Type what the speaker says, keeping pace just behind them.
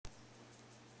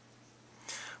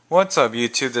What's up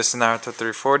YouTube, this is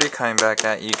Naruto340 coming back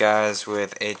at you guys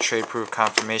with a trade proof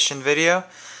confirmation video.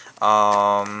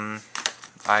 I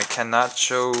cannot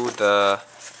show the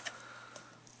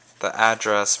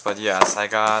address, but yes, I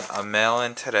got a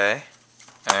mail-in today,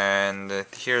 and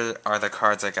here are the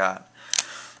cards I got.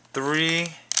 3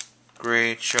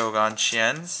 Great Shogun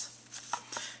Chiens,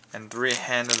 and 3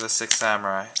 Hand of the Six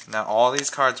Samurai. Now all these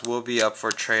cards will be up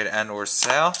for trade and or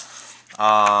sale.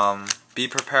 Be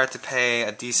prepared to pay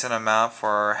a decent amount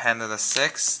for Hand of the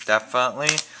Six,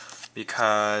 definitely,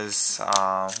 because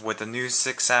with the new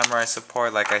Six Samurai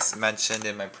support, like I mentioned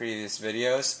in my previous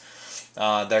videos,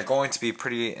 they're going to be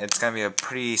it's going to be a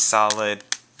pretty solid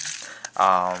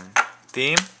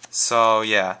theme. So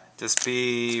yeah, just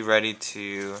be ready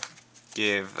to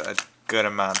give a good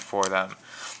amount for them.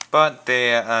 But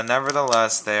they,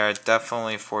 nevertheless, they are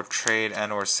definitely for trade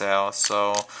and or sale.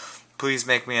 So please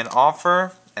make me an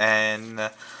offer.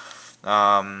 And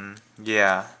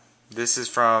yeah, this is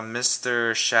from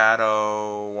Mr.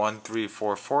 Shadow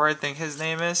 1344, I think his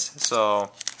name is.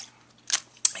 So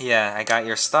yeah, I got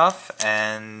your stuff,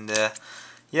 and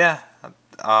yeah,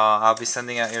 I'll be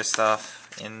sending out your stuff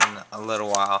in a little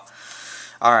while.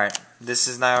 Alright, this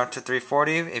is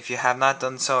Naruto340. If you have not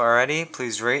done so already,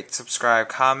 please rate, subscribe,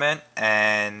 comment,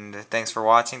 and thanks for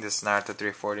watching. This is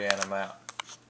Naruto340, and I'm out.